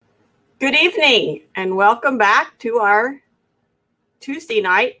Good evening and welcome back to our Tuesday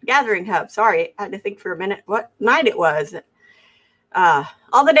night gathering hub. Sorry, I had to think for a minute what night it was.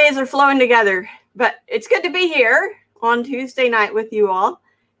 All the days are flowing together, but it's good to be here on Tuesday night with you all.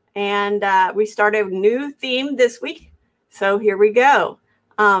 And we started a new theme this week. So here we go.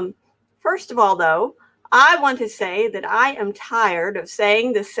 First of all, though, I want to say that I am tired of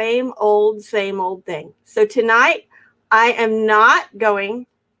saying the same old thing. So tonight, I am not going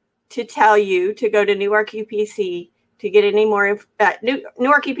to tell you to go to Newark UPC to get any more,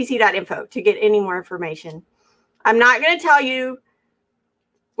 newarkupc.info to get any more information. I'm not going to tell you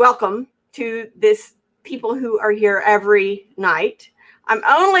welcome to this people who are here every night. I'm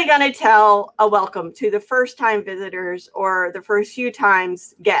only going to tell a welcome to the first time visitors or the first few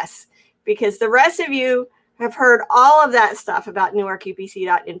times guests, because the rest of you have heard all of that stuff about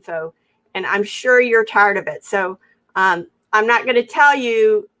newarkupc.info, and I'm sure you're tired of it. So I'm not going to tell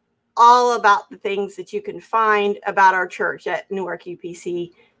you all about the things that you can find about our church at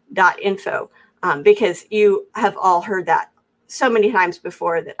newarkupc.info, because you have all heard that so many times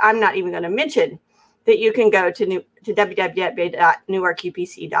before that I'm not even going to mention that you can go to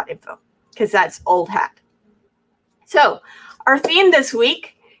www.newarkupc.info, because that's old hat. So our theme this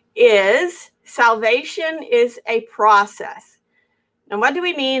week is salvation is a process. Now, what do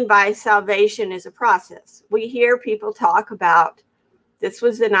we mean by salvation is a process? We hear people talk about this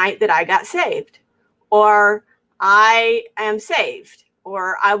was the night that I got saved, or I am saved,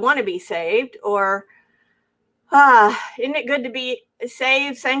 or I want to be saved, or isn't it good to be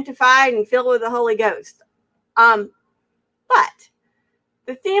saved, sanctified, and filled with the Holy Ghost? But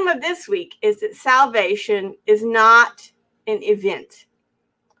the theme of this week is that salvation is not an event.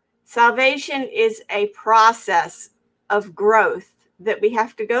 Salvation is a process of growth that we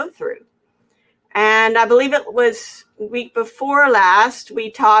have to go through. And I believe it was week before last, we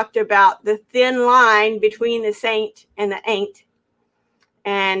talked about the thin line between the saint and the ain't.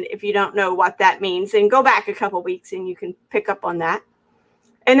 And if you don't know what that means, then go back a couple weeks and you can pick up on that.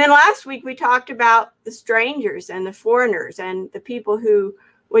 And then last week, we talked about the strangers and the foreigners and the people who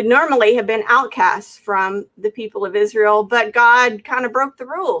would normally have been outcasts from the people of Israel, but God kind of broke the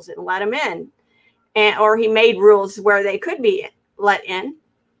rules and let them in, or he made rules where they could be let in.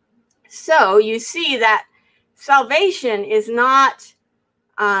 So you see that salvation is not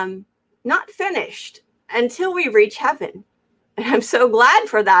finished until we reach heaven. And I'm so glad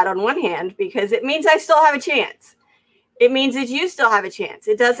for that on one hand, because it means I still have a chance. It means that you still have a chance.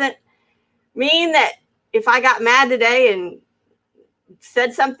 It doesn't mean that if I got mad today and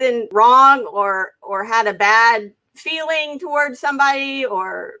said something wrong or had a bad feeling towards somebody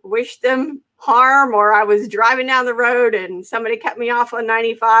or wished them harm, or I was driving down the road and somebody cut me off on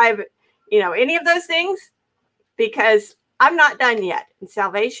 95, any of those things, because I'm not done yet. And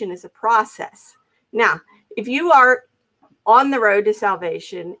salvation is a process. Now, if you are on the road to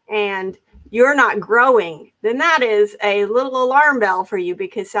salvation and you're not growing, then that is a little alarm bell for you,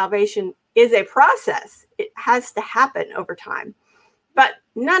 because salvation is a process. It has to happen over time. But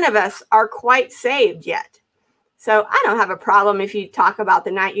none of us are quite saved yet. So I don't have a problem if you talk about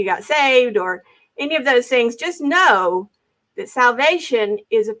the night you got saved or any of those things. Just know that salvation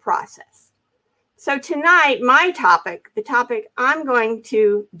is a process. So tonight, my topic, the topic I'm going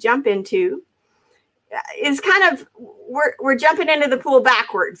to jump into, is kind of, we're jumping into the pool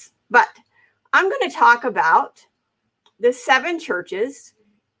backwards, but I'm going to talk about the 7 churches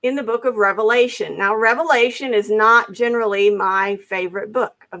in the book of Revelation. Now, Revelation is not generally my favorite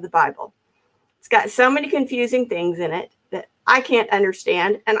book of the Bible. It's got so many confusing things in it that I can't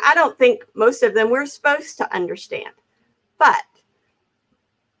understand, and I don't think most of them we're supposed to understand. But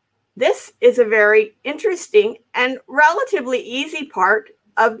this is a very interesting and relatively easy part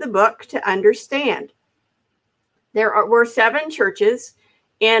of the book to understand. Were 7 churches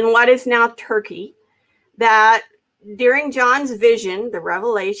in what is now Turkey that during John's vision, the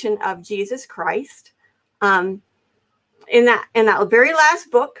revelation of Jesus Christ, in that very last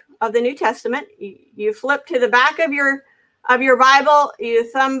book of the New Testament, you flip to the back of your Bible, you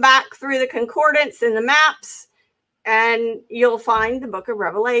thumb back through the concordance and the maps, and you'll find the book of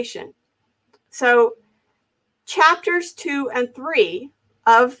Revelation. So chapters 2 and 3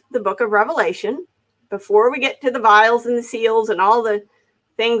 of the book of Revelation, before we get to the vials and the seals and all the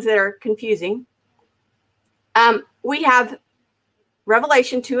things that are confusing, we have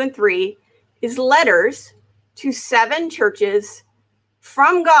Revelation 2 and 3 is letters to 7 churches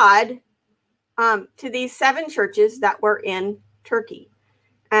from God, to these 7 churches that were in Turkey.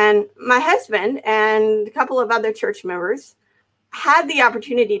 And my husband and a couple of other church members had the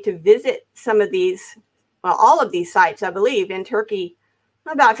opportunity to visit some of these, well, all of these sites, I believe, in Turkey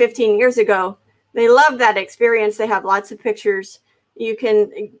about 15 years ago. They love that experience. They have lots of pictures. You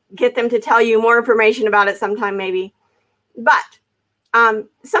can get them to tell you more information about it sometime, maybe. But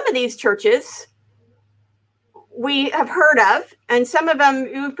some of these churches we have heard of, and some of them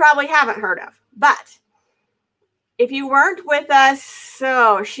you probably haven't heard of. But if you weren't with us, 3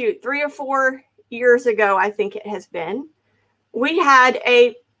 or 4 years ago, I think it has been, we had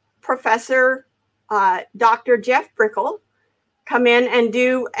a professor, Dr. Jeff Brickle, come in and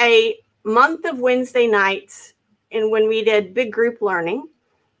do a month of Wednesday nights, and when we did big group learning,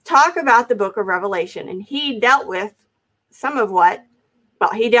 talk about the book of Revelation. And he dealt with what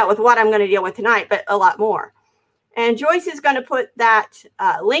I'm going to deal with tonight, but a lot more. And Joyce is going to put that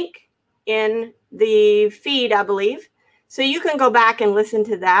link in the feed, I believe, so you can go back and listen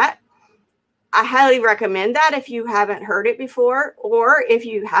to that. I highly recommend that if you haven't heard it before, or if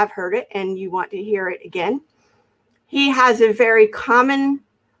you have heard it and you want to hear it again. He has a very common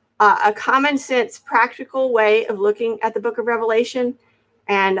sense, practical way of looking at the book of Revelation.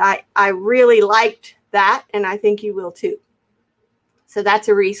 And I really liked that, and I think you will too. So that's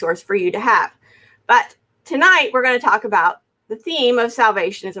a resource for you to have. But tonight we're going to talk about the theme of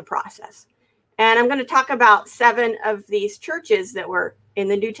salvation as a process. And I'm going to talk about 7 of these churches that were in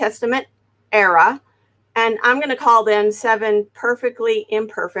the New Testament era. And I'm going to call them 7 perfectly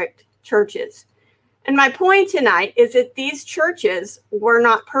imperfect churches. And my point tonight is that these churches were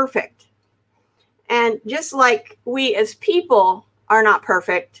not perfect. And just like we as people are not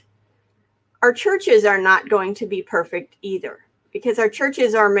perfect, our churches are not going to be perfect either, because our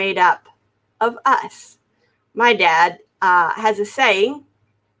churches are made up of us. My dad has a saying.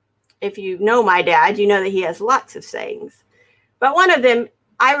 If you know my dad, you know that he has lots of sayings. But one of them,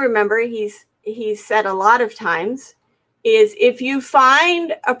 I remember he's said a lot of times, is if you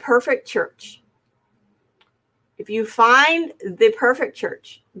find a perfect church, if you find the perfect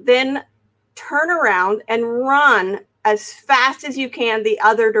church, then turn around and run as fast as you can the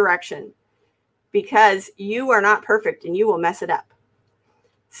other direction, because you are not perfect and you will mess it up.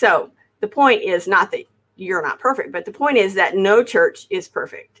 So the point is not that you're not perfect, but the point is that no church is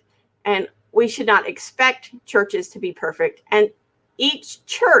perfect. And we should not expect churches to be perfect. And each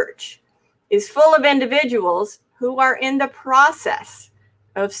church is full of individuals who are in the process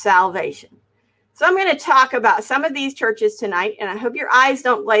of salvation. So I'm going to talk about some of these churches tonight, and I hope your eyes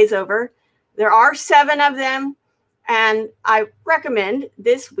don't glaze over. There are 7 of them, and I recommend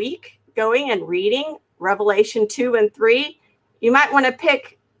this week going and reading Revelation 2 and 3. You might want to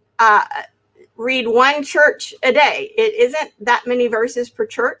read one church a day. It isn't that many verses per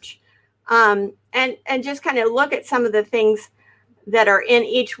church. And just kind of look at some of the things that are in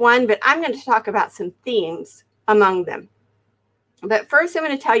each one, but I'm going to talk about some themes among them. But first, I'm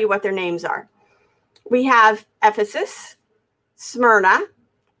going to tell you what their names are. We have Ephesus, Smyrna.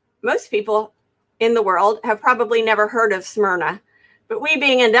 Most people in the world have probably never heard of Smyrna, but we,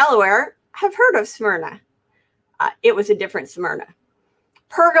 being in Delaware, have heard of Smyrna. It was a different Smyrna.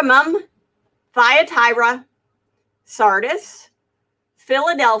 Pergamum, Thyatira, Sardis,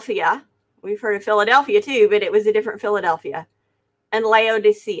 Philadelphia. We've heard of Philadelphia too, but it was a different Philadelphia. And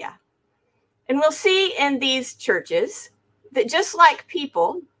Laodicea. And we'll see in these churches that just like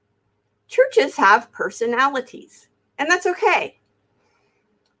people, churches have personalities. And that's okay,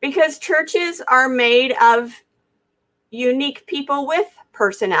 because churches are made of unique people with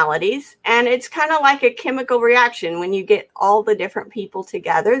personalities. And it's kind of like a chemical reaction. When you get all the different people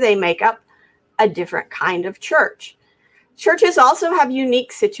together, they make up a different kind of church. Churches also have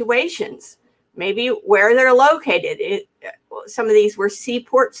unique situations, maybe where they're located. Some of these were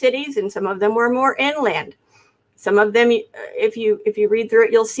seaport cities, and some of them were more inland. Some of them, if you read through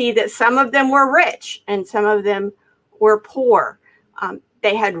it, you'll see that some of them were rich and some of them were poor.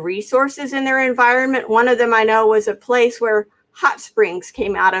 They had resources in their environment. One of them I know was a place where hot springs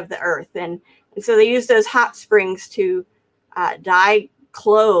came out of the earth. And so they used those hot springs to dye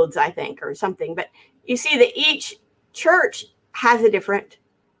clothes, I think, or something. But you see that each church has a different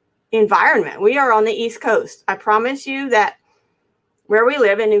environment. We are on the East Coast. I promise you that where we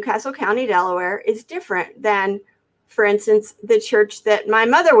live in Newcastle County, Delaware, is different than, for instance, the church that my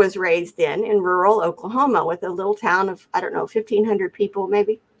mother was raised in rural Oklahoma, with a little town of, 1,500 people,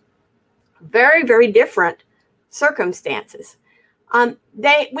 maybe. Very, very different circumstances.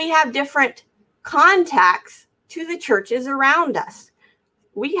 We have different contacts to the churches around us.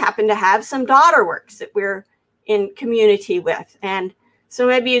 We happen to have some daughter works that we're in community with. And so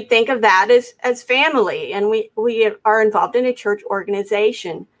maybe you'd think of that as family. And we are involved in a church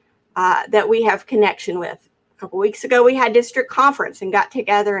organization that we have connection with. A couple weeks ago, we had district conference and got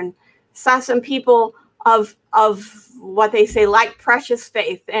together and saw some people of what they say, like precious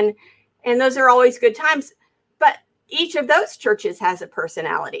faith. And those are always good times. But each of those churches has a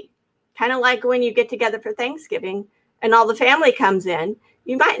personality. Kind of like when you get together for Thanksgiving and all the family comes in,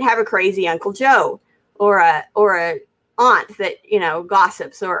 you might have a crazy Uncle Joe or a aunt that,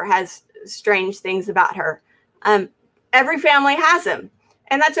 gossips or has strange things about her. Every family has them,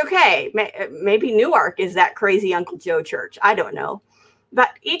 and that's okay. Maybe Newark is that crazy Uncle Joe church. I don't know.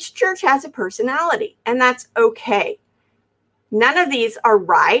 But each church has a personality, and that's okay. None of these are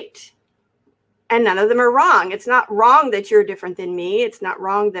right, and none of them are wrong. It's not wrong that you're different than me. It's not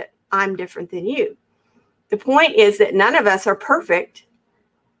wrong that I'm different than you. The point is that none of us are perfect,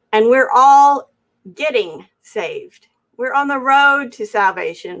 and we're all getting saved. We're on the road to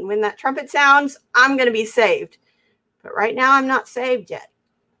salvation. When that trumpet sounds, I'm going to be saved. But right now, I'm not saved yet.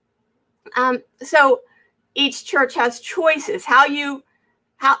 So each church has choices. How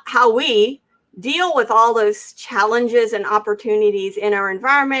we deal with all those challenges and opportunities in our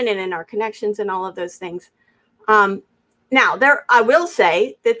environment and in our connections and all of those things. Now, I will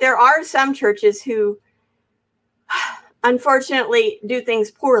say that there are some churches who unfortunately do things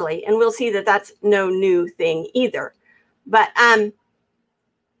poorly, and we'll see that that's no new thing either. But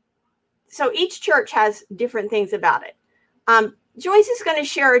so each church has different things about it. Joyce is going to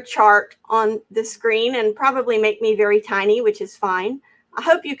share a chart on the screen and probably make me very tiny, which is fine. I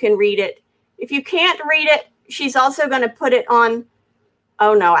hope you can read it. If you can't read it, she's also going to put it on,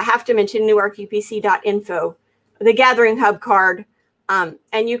 oh no, I have to mention newarkupc.info, the Gathering Hub card,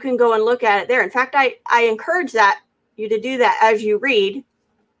 and you can go and look at it there. In fact, I encourage you to do that as you read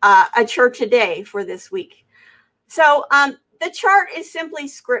a church a day for this week. So the chart is simply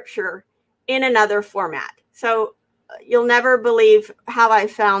scripture in another format. So you'll never believe how I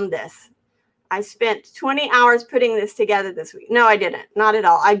found this. I spent 20 hours putting this together this week. No, I didn't. Not at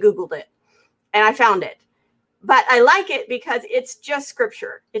all. I Googled it and I found it. But I like it because it's just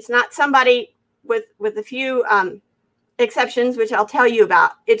scripture. It's not somebody with a few exceptions, which I'll tell you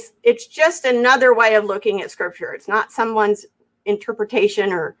about. It's just another way of looking at scripture. It's not someone's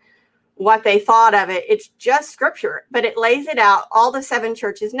interpretation or what they thought of it. It's just scripture, but it lays it out, all the 7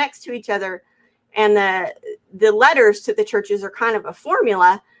 churches next to each other, and the letters to the churches are kind of a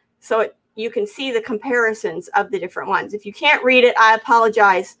formula, so you can see the comparisons of the different ones. If you can't read it, I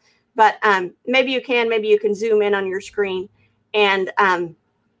apologize, but maybe you can zoom in on your screen, and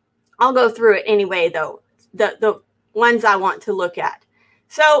I'll go through it anyway, though, the ones I want to look at.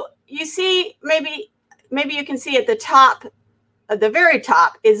 So you see, maybe you can see at the top, at the very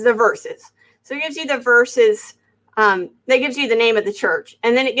top is the verses. So it gives you the verses, that gives you the name of the church,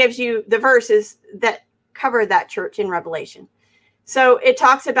 and then it gives you the verses that cover that church in Revelation. So it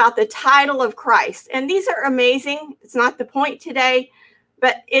talks about the title of Christ, and these are amazing. It's not the point today,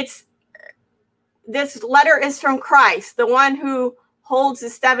 but this letter is from Christ, the one who holds the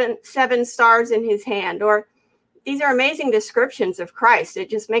seven stars in his hand. Or these are amazing descriptions of Christ. It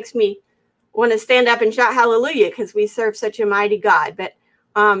just makes me want to stand up and shout hallelujah because we serve such a mighty God. But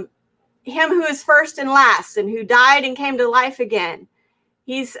him who is first and last, and who died and came to life again.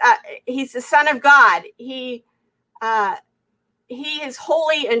 He's the Son of God. He is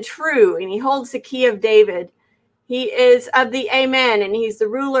holy and true, and he holds the key of David. He is of the Amen, and he's the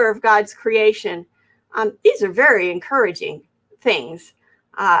ruler of God's creation. These are very encouraging things,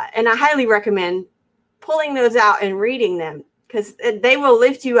 and I highly recommend pulling those out and reading them because they will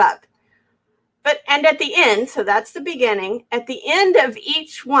lift you up. And at the end, so that's the beginning, at the end of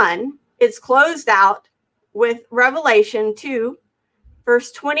each one, it's closed out with Revelation 2,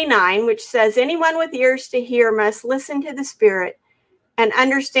 verse 29, which says, anyone with ears to hear must listen to the Spirit and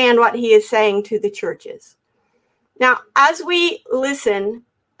understand what he is saying to the churches. Now, as we listen,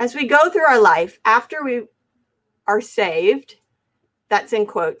 as we go through our life, after we are saved, that's in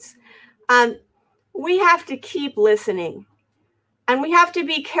quotes, we have to keep listening. And we have to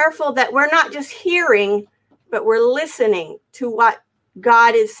be careful that we're not just hearing, but we're listening to what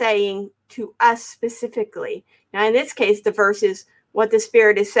God is saying to us specifically. Now, in this case, the verse is what the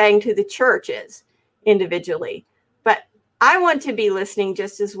Spirit is saying to the churches individually. But I want to be listening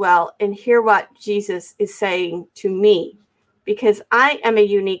just as well and hear what Jesus is saying to me, because I am a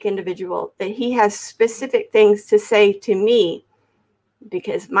unique individual, that he has specific things to say to me,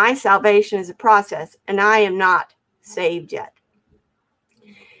 because my salvation is a process and I am not saved yet.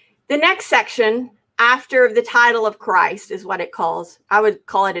 The next section after the title of Christ is what it calls. I would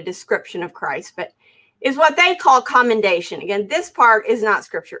call it a description of Christ, but is what they call commendation. Again, this part is not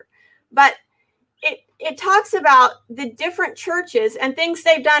scripture, but it talks about the different churches and things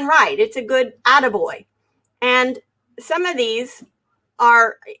they've done right. It's a good attaboy. And some of these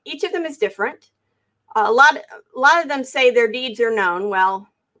each of them is different. A lot of them say their deeds are known. Well,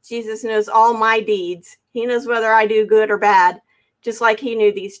 Jesus knows all my deeds. He knows whether I do good or bad, just like he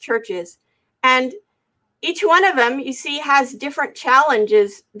knew these churches. And each one of them, you see, has different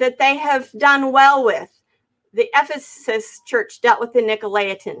challenges that they have done well with. The Ephesus church dealt with the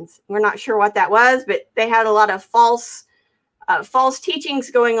Nicolaitans. We're not sure what that was, but they had a lot of false teachings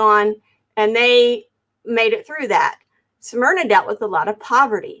going on, and they made it through that. Smyrna dealt with a lot of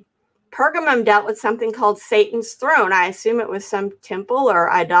poverty. Pergamum dealt with something called Satan's throne. I assume it was some temple or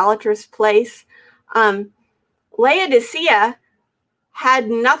idolatrous place. Laodicea had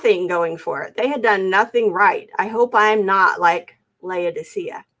nothing going for it. They had done nothing right. I hope I'm not like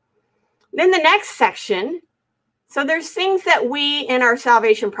Laodicea. Then the next section, so there's things that we in our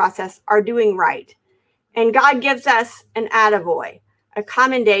salvation process are doing right. And God gives us an attaboy, a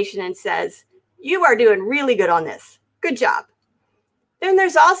commendation, and says, you are doing really good on this. Good job. Then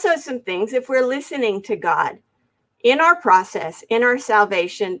there's also some things, if we're listening to God in our process, in our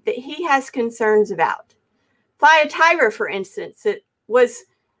salvation, that he has concerns about. Thyatira, for instance, it was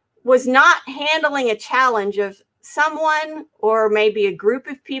not handling a challenge of someone or maybe a group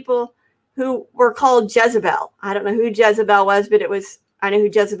of people who were called Jezebel. I don't know who Jezebel was, but I know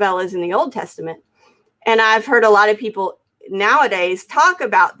who Jezebel is in the Old Testament. And I've heard a lot of people nowadays talk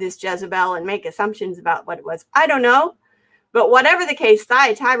about this Jezebel and make assumptions about what it was. I don't know. But whatever the case,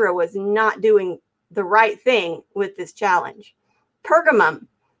 Thyatira was not doing the right thing with this challenge. Pergamum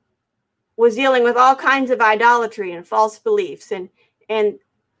was dealing with all kinds of idolatry and false beliefs. And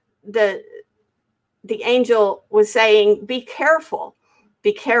the angel was saying, be careful,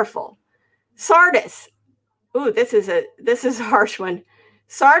 be careful. Sardis, this is a harsh one.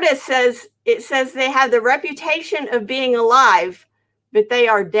 Sardis says they have the reputation of being alive, but they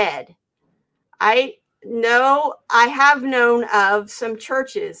are dead. I have known of some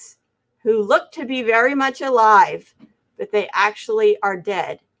churches who look to be very much alive, but they actually are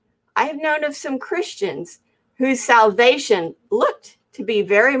dead. I have known of some Christians whose salvation looked to be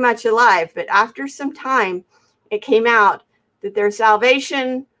very much alive, but after some time, it came out that their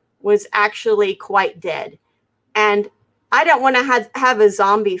salvation was actually quite dead. And I don't want to have a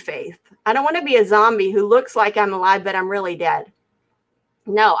zombie faith. I don't want to be a zombie who looks like I'm alive, but I'm really dead.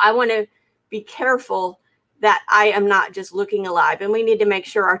 No, I want to be careful that I am not just looking alive. And we need to make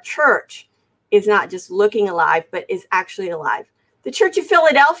sure our church is not just looking alive, but is actually alive. The Church of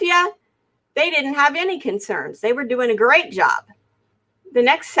Philadelphia, they didn't have any concerns. They were doing a great job. The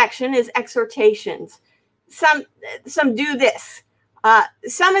next section is exhortations. Some do this.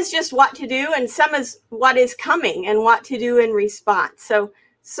 Some is just what to do, and some is what is coming and what to do in response. So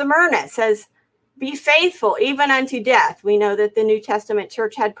Smyrna says, be faithful even unto death. We know that the New Testament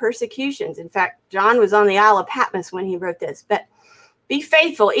church had persecutions. In fact, John was on the Isle of Patmos when he wrote this. But be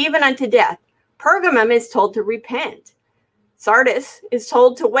faithful even unto death. Pergamum is told to repent. Sardis is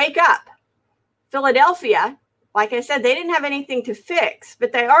told to wake up. Philadelphia, like I said, they didn't have anything to fix,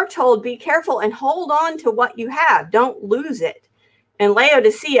 but they are told, be careful and hold on to what you have. Don't lose it. And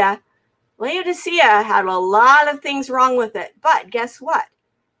Laodicea had a lot of things wrong with it. But guess what?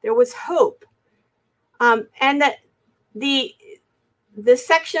 There was hope. And that the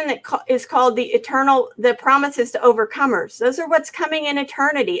section that is called the promises to overcomers. Those are what's coming in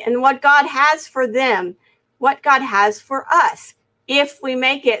eternity and what God has for them, what God has for us, if we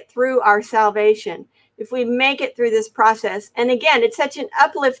make it through our salvation, if we make it through this process. And again, it's such an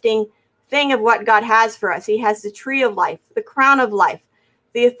uplifting thing of what God has for us. He has the tree of life, the crown of life,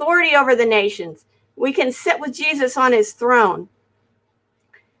 the authority over the nations. We can sit with Jesus on his throne.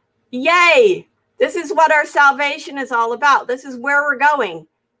 Yay! This is what our salvation is all about. This is where we're going.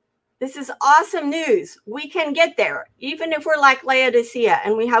 This is awesome news. We can get there. Even if we're like Laodicea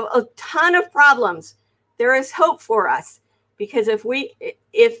and we have a ton of problems, there is hope for us. Because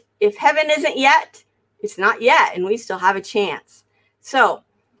if heaven isn't yet, it's not yet, and we still have a chance. So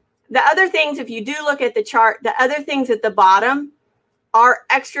the other things, if you do look at the chart, the other things at the bottom are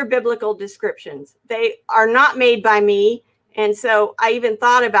extra biblical descriptions. They are not made by me. And so I even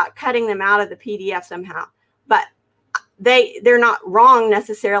thought about cutting them out of the PDF somehow, but they're not wrong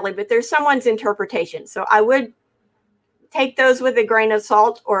necessarily, but there's someone's interpretation. So I would take those with a grain of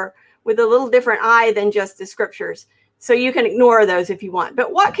salt or with a little different eye than just the scriptures. So you can ignore those if you want.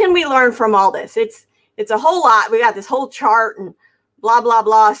 But what can we learn from all this? It's a whole lot. We got this whole chart and blah, blah,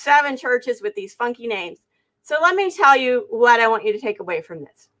 blah, 7 churches with these funky names. So let me tell you what I want you to take away from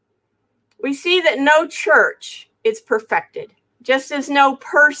this. We see that no church is perfected, just as no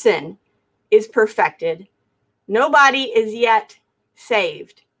person is perfected. Nobody is yet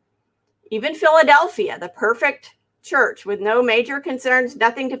saved. Even Philadelphia, the perfect church with no major concerns,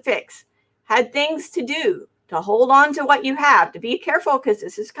 nothing to fix, had things to do to hold on to what you have, to be careful because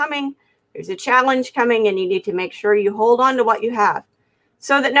this is coming. There's a challenge coming and you need to make sure you hold on to what you have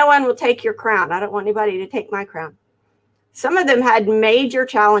so that no one will take your crown. I don't want anybody to take my crown. Some of them had major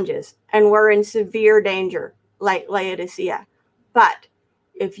challenges and were in severe danger, like Laodicea. But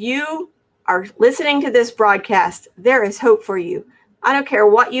if you are listening to this broadcast, there is hope for you. I don't care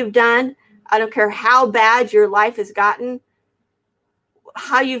what you've done. I don't care how bad your life has gotten,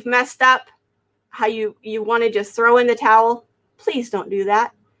 how you've messed up, how you want to just throw in the towel. Please don't do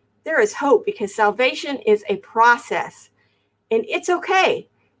that. There is hope because salvation is a process and it's okay.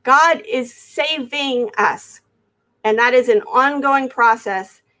 God is saving us. And that is an ongoing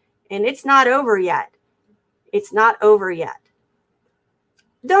process, and it's not over yet. It's not over yet.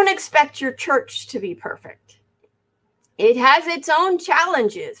 Don't expect your church to be perfect. It has its own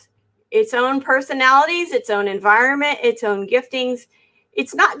challenges, its own personalities, its own environment, its own giftings.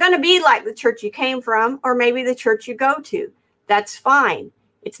 It's not going to be like the church you came from or maybe the church you go to. That's fine.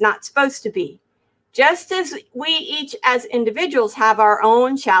 It's not supposed to be. Just as we each as individuals have our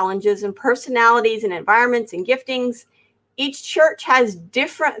own challenges and personalities and environments and giftings, each church has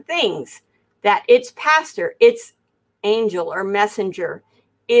different things that its pastor, its angel or messenger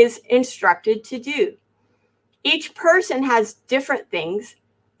is instructed to do. Each person has different things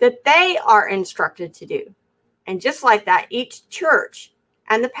that they are instructed to do. And just like that, each church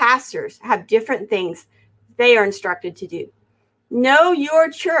and the pastors have different things they are instructed to do. Know your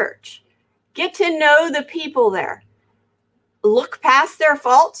church. Get to know the people there. Look past their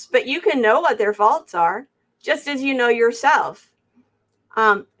faults, but you can know what their faults are, just as you know yourself.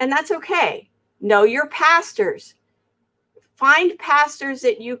 And that's okay. Know your pastors. Find pastors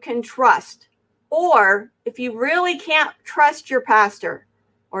that you can trust. Or if you really can't trust your pastor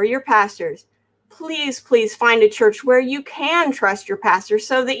or your pastors, please find a church where you can trust your pastor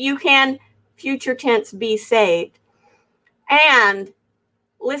so that you can, future tense, be saved. And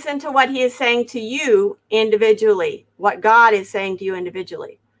listen to what he is saying to you individually, what God is saying to you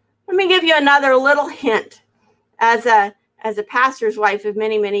individually. Let me give you another little hint. As a pastor's wife of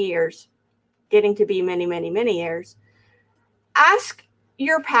many, many years, getting to be many, many, many years, ask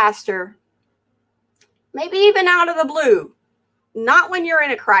your pastor, maybe even out of the blue, not when you're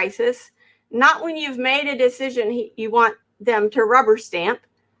in a crisis, not when you've made a decision you want them to rubber stamp.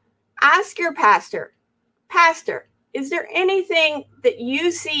 Ask your pastor, Pastor, is there anything that you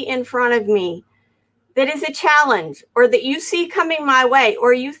see in front of me that is a challenge or that you see coming my way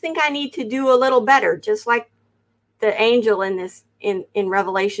or you think I need to do a little better, just like the angel in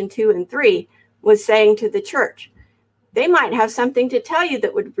Revelation 2 and 3 was saying to the church? They might have something to tell you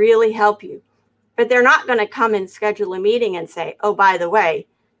that would really help you, but they're not going to come and schedule a meeting and say, oh, by the way,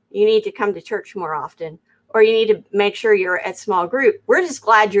 you need to come to church more often, or you need to make sure you're at small group. We're just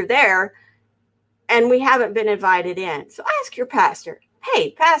glad you're there. And we haven't been invited in. So ask your pastor,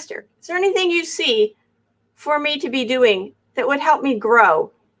 hey, pastor, is there anything you see for me to be doing that would help me grow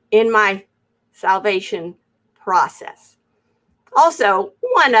in my salvation process? Also,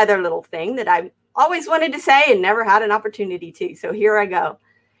 one other little thing that I always wanted to say and never had an opportunity to. So here I go.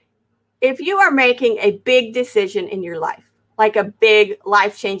 If you are making a big decision in your life, like a big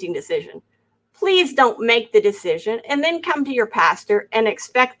life-changing decision, please don't make the decision and then come to your pastor and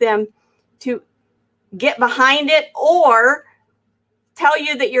expect them to get behind it or tell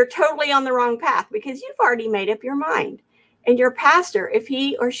you that you're totally on the wrong path, because you've already made up your mind. And your pastor, if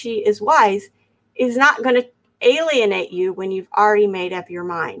he or she is wise, is not going to alienate you when you've already made up your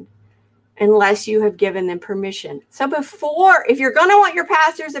mind, unless you have given them permission. So if you're going to want your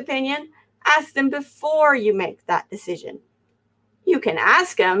pastor's opinion, ask them before you make that decision. You can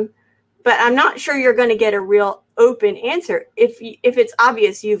ask them, but I'm not sure you're going to get a real open answer if it's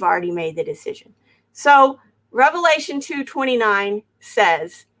obvious you've already made the decision. So Revelation 2:29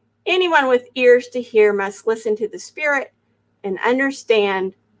 says, anyone with ears to hear must listen to the Spirit and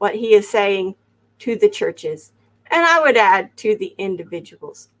understand what he is saying to the churches. And I would add to the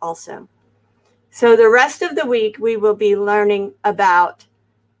individuals also. So the rest of the week, we will be learning about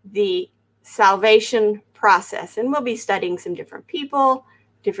the salvation process, and we'll be studying some different people,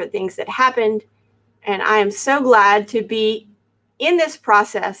 different things that happened. And I am so glad to be in this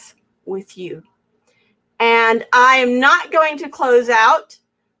process with you. And I am not going to close out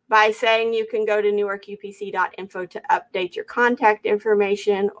by saying you can go to newarkupc.info to update your contact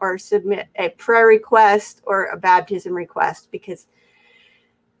information or submit a prayer request or a baptism request, because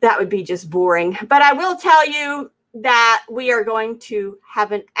that would be just boring. But I will tell you that we are going to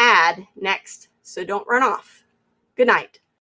have an ad next, so don't run off. Good night.